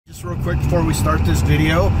Just real quick before we start this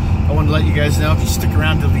video, I want to let you guys know, if you stick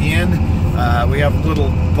around to the end, we have a little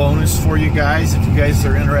bonus for you guys. If you guys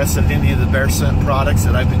are interested in any of the bear scent products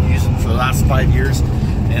that I've been using for the last 5 years,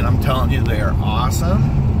 and I'm telling you, they are awesome.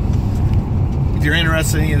 If you're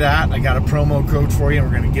interested in any of that, I got a promo code for you,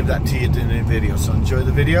 and we're going to give that to you at the end of the video. So enjoy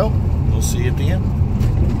the video. We'll see you at the end.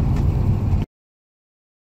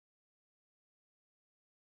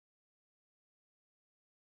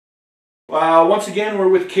 Once again, we're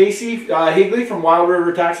with Casey Higley from Wild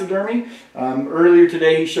River Taxidermy. Earlier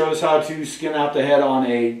today, he showed us how to skin out the head on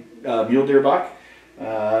a mule deer buck.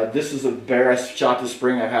 This is a bear I shot this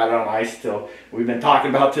spring. I've had it on ice till we've been talking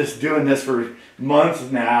about this, doing this for months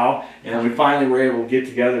now, and we finally were able to get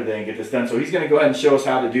together today and get this done. So he's going to go ahead and show us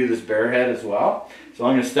how to do this bear head as well. So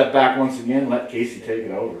I'm going to step back once again and let Casey take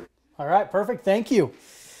it over. All right, perfect. Thank you.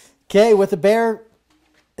 Okay, with a bear,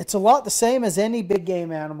 it's a lot the same as any big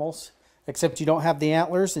game animals, except you don't have the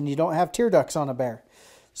antlers and you don't have tear ducts on a bear.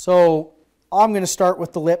 So I'm going to start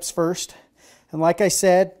with the lips first. And like I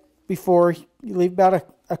said before, you leave about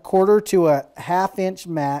a quarter to a ½ inch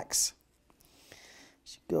max.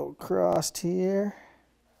 So go across here.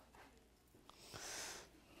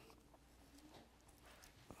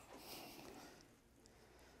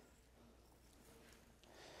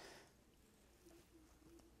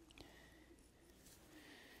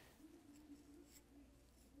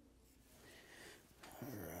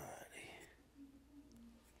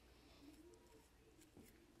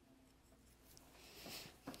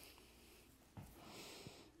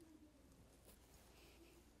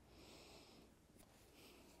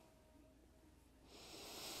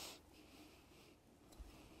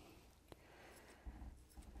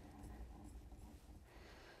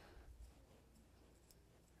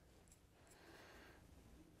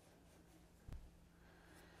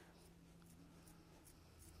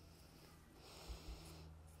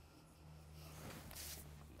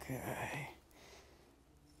 Okay.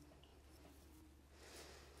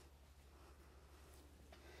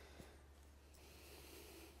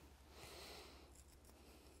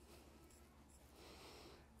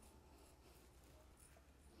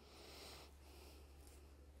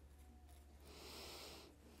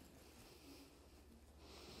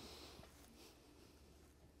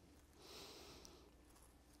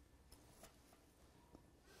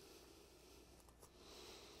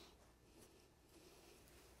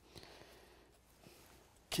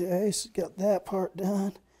 Okay, so got that part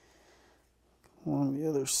done. On the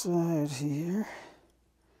other side here.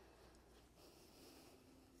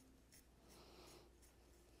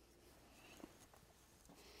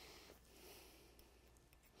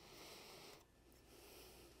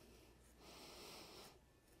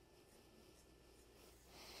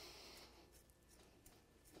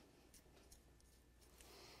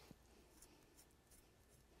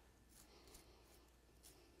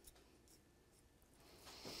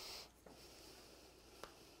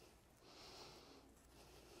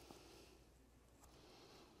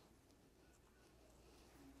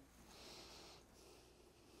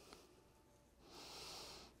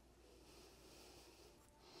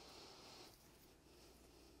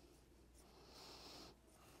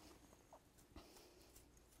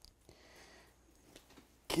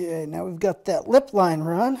 Okay, now we've got that lip line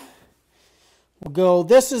run. We'll go,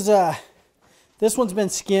 this one's been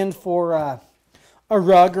skinned for a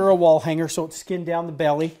rug or a wall hanger, so it's skinned down the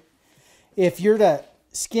belly. If you're to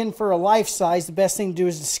skin for a life size, the best thing to do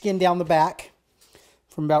is to skin down the back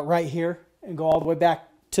from about right here and go all the way back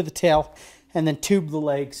to the tail and then tube the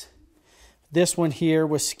legs. This one here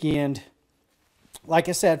was skinned, like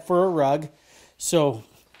I said, for a rug. So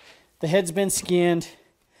the head's been skinned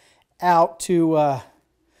out to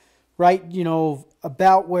right, you know,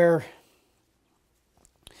 about where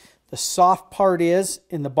the soft part is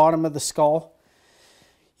in the bottom of the skull.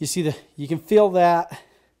 You see you can feel that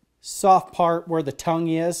soft part where the tongue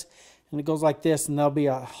is, and it goes like this, and there'll be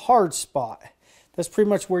a hard spot. That's pretty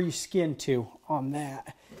much where you skin to on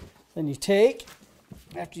that. Then you take,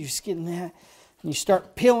 after you skin that, and you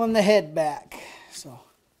start peeling the head back. So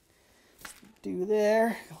do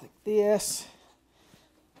there, like this.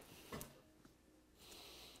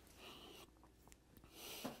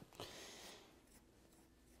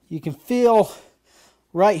 You can feel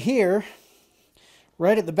right here,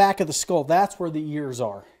 right at the back of the skull, that's where the ears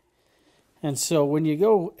are. And so when you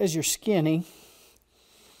go, as you're skinning,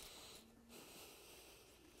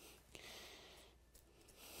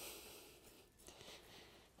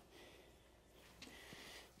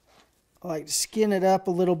 I like to skin it up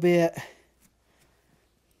a little bit,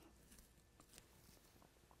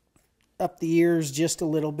 up the ears just a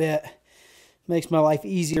little bit. Makes my life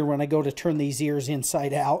easier when I go to turn these ears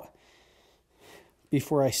inside out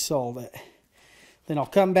before I sold it. Then I'll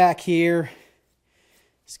come back here,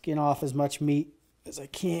 skin off as much meat as I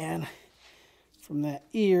can from that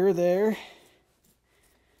ear there,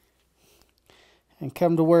 and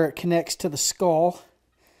come to where it connects to the skull.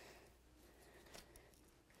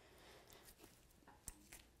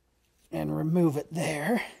 And remove it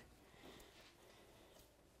there.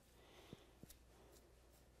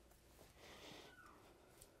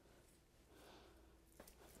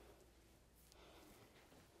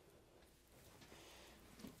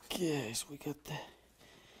 Okay, so we got the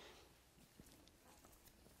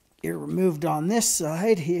ear removed on this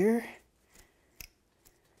side here.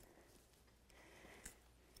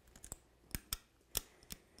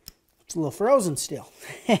 It's a little frozen still.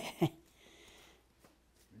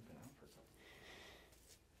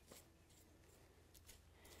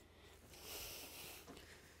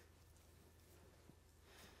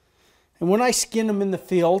 And when I skin them in the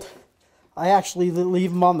field, I actually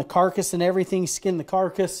leave them on the carcass and everything, skin the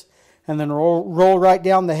carcass, and then roll right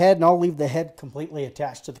down the head, and I'll leave the head completely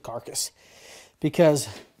attached to the carcass. Because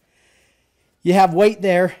you have weight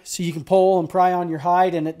there, so you can pull and pry on your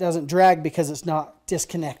hide, and it doesn't drag because it's not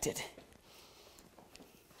disconnected.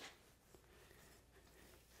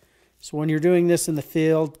 So when you're doing this in the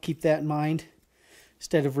field, keep that in mind,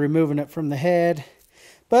 instead of removing it from the head.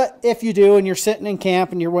 But if you do and you're sitting in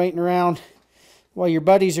camp and you're waiting around while your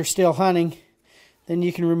buddies are still hunting, then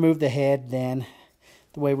you can remove the head then,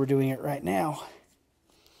 the way we're doing it right now.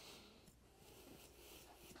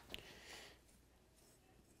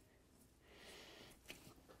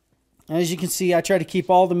 As you can see, I try to keep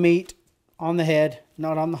all the meat on the head,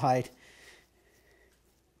 not on the hide.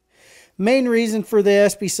 Main reason for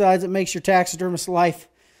this, besides it makes your taxidermist's life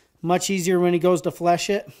much easier when he goes to flesh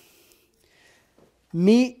it,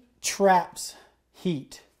 meat traps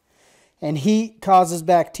heat, and heat causes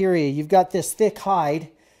bacteria. You've got this thick hide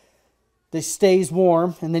that stays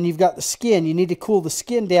warm, and then you've got the skin. You need to cool the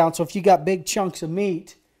skin down, so if you got big chunks of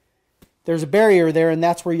meat, there's a barrier there, and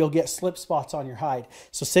that's where you'll get slip spots on your hide.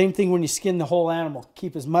 So same thing when you skin the whole animal.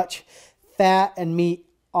 Keep as much fat and meat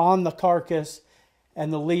on the carcass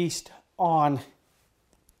and the least on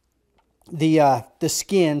the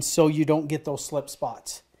skin, so you don't get those slip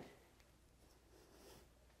spots.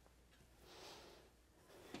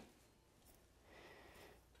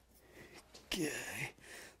 Okay,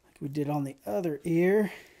 like we did on the other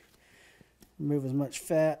ear. Remove as much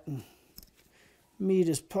fat and meat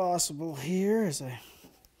as possible here as I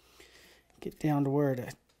get down to where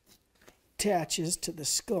it attaches to the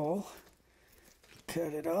skull.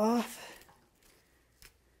 Cut it off.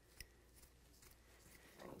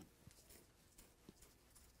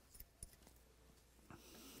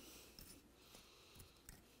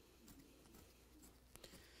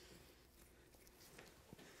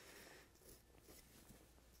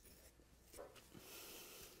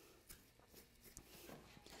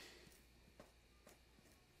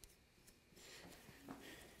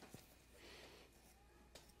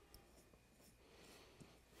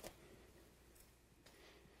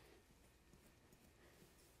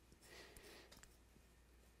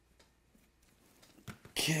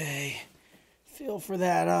 Okay, feel for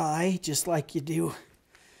that eye just like you do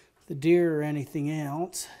the deer or anything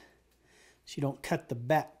else, so you don't cut the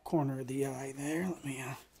back corner of the eye there. Let me,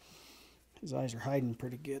 his eyes are hiding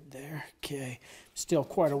pretty good there. Okay, still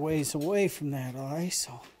quite a ways away from that eye,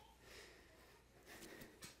 so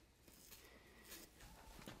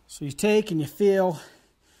you take and you feel,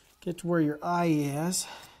 get to where your eye is,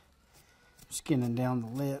 skinning down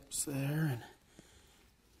the lips there, and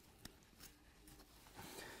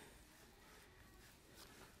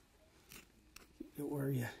where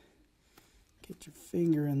you get your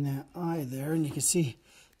finger in that eye there, and you can see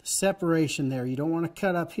the separation there. You don't want to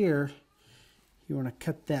cut up here. You want to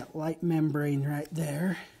cut that light membrane right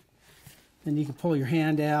there. Then you can pull your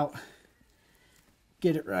hand out,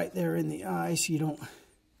 get it right there in the eye so you don't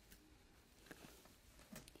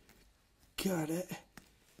cut it.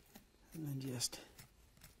 And then just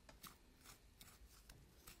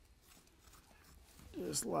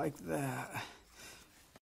like that.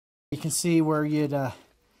 You can see where you'd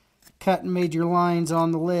cut and made your lines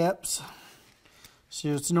on the lips.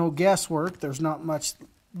 So it's no guesswork. There's not much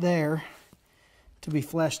there to be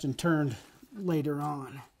fleshed and turned later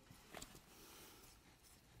on.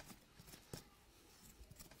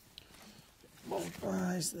 Both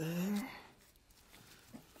eyes there.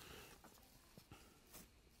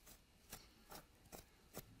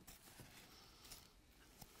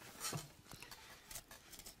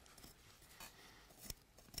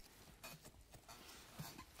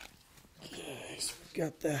 Okay.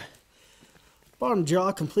 Got the bottom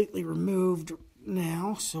jaw completely removed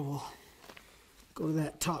now, so we'll go to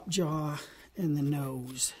that top jaw and the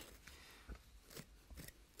nose.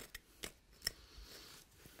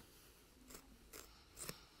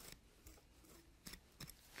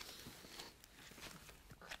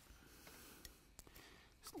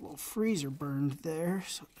 There's a little freezer burned there,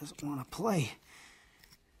 so it doesn't want to play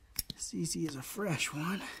as easy as a fresh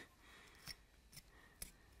one.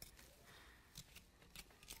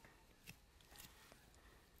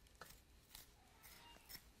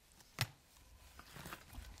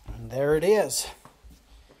 There it is.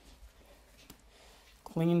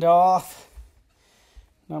 Cleaned off.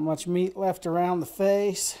 Not much meat left around the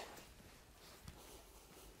face.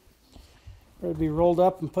 Ready to be rolled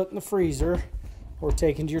up and put in the freezer or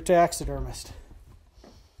taken to your taxidermist.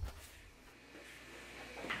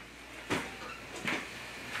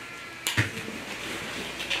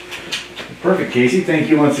 Perfect, Casey. Thank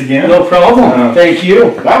you once again. No problem. Thank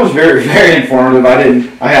you. That was very, very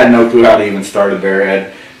informative. I had no clue how to even start a bear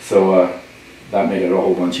head, so that made it a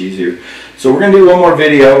whole bunch easier. So we're gonna do one more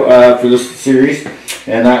video for this series,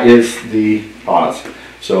 and that is the paws.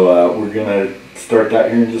 So we're gonna start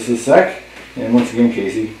that here in just a sec. And once again,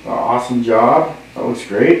 Casey, awesome job. That looks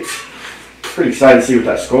great. Pretty excited to see what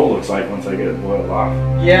that skull looks like once I get it boiled off.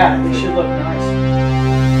 Yeah, it should look nice.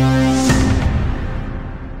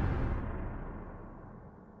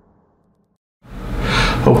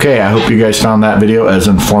 Okay, I hope you guys found that video as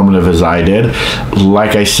informative as I did.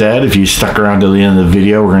 Like I said, if you stuck around to the end of the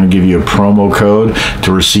video, we're going to give you a promo code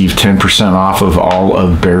to receive 10% off of all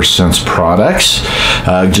of BearSense products.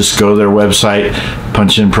 Just go to their website,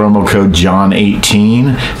 punch in promo code John18,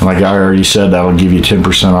 and like I already said, that'll give you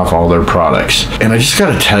 10% off all their products. And I just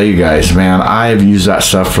got to tell you guys, man, I've used that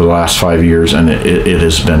stuff for the last 5 years, and it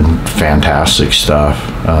has been fantastic stuff.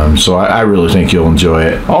 So I really think you'll enjoy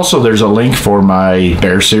it. Also, there's a link for my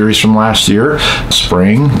bear series from last year,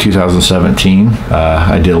 spring 2017.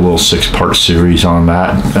 I did a little 6-part series on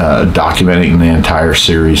that, documenting the entire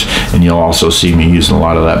series, and you'll also see me using a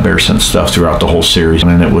lot of that BearSense stuff throughout the whole series.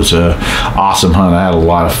 And it was a awesome hunt. I had a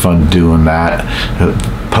lot of fun doing that,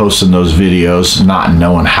 posting those videos, not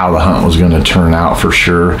knowing how the hunt was going to turn out for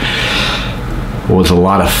sure. It was a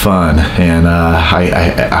lot of fun, and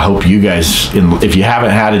I hope you guys, if you haven't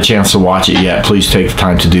had a chance to watch it yet, please take the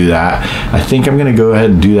time to do that. I think I'm going to go ahead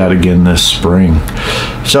and do that again this spring.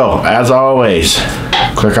 So, as always,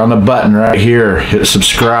 click on the button right here, hit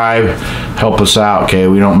subscribe, help us out, okay?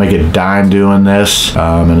 We don't make a dime doing this,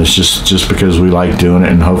 and it's just because we like doing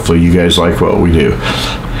it, and hopefully you guys like what we do.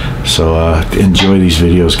 So, enjoy these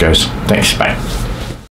videos, guys. Thanks, bye.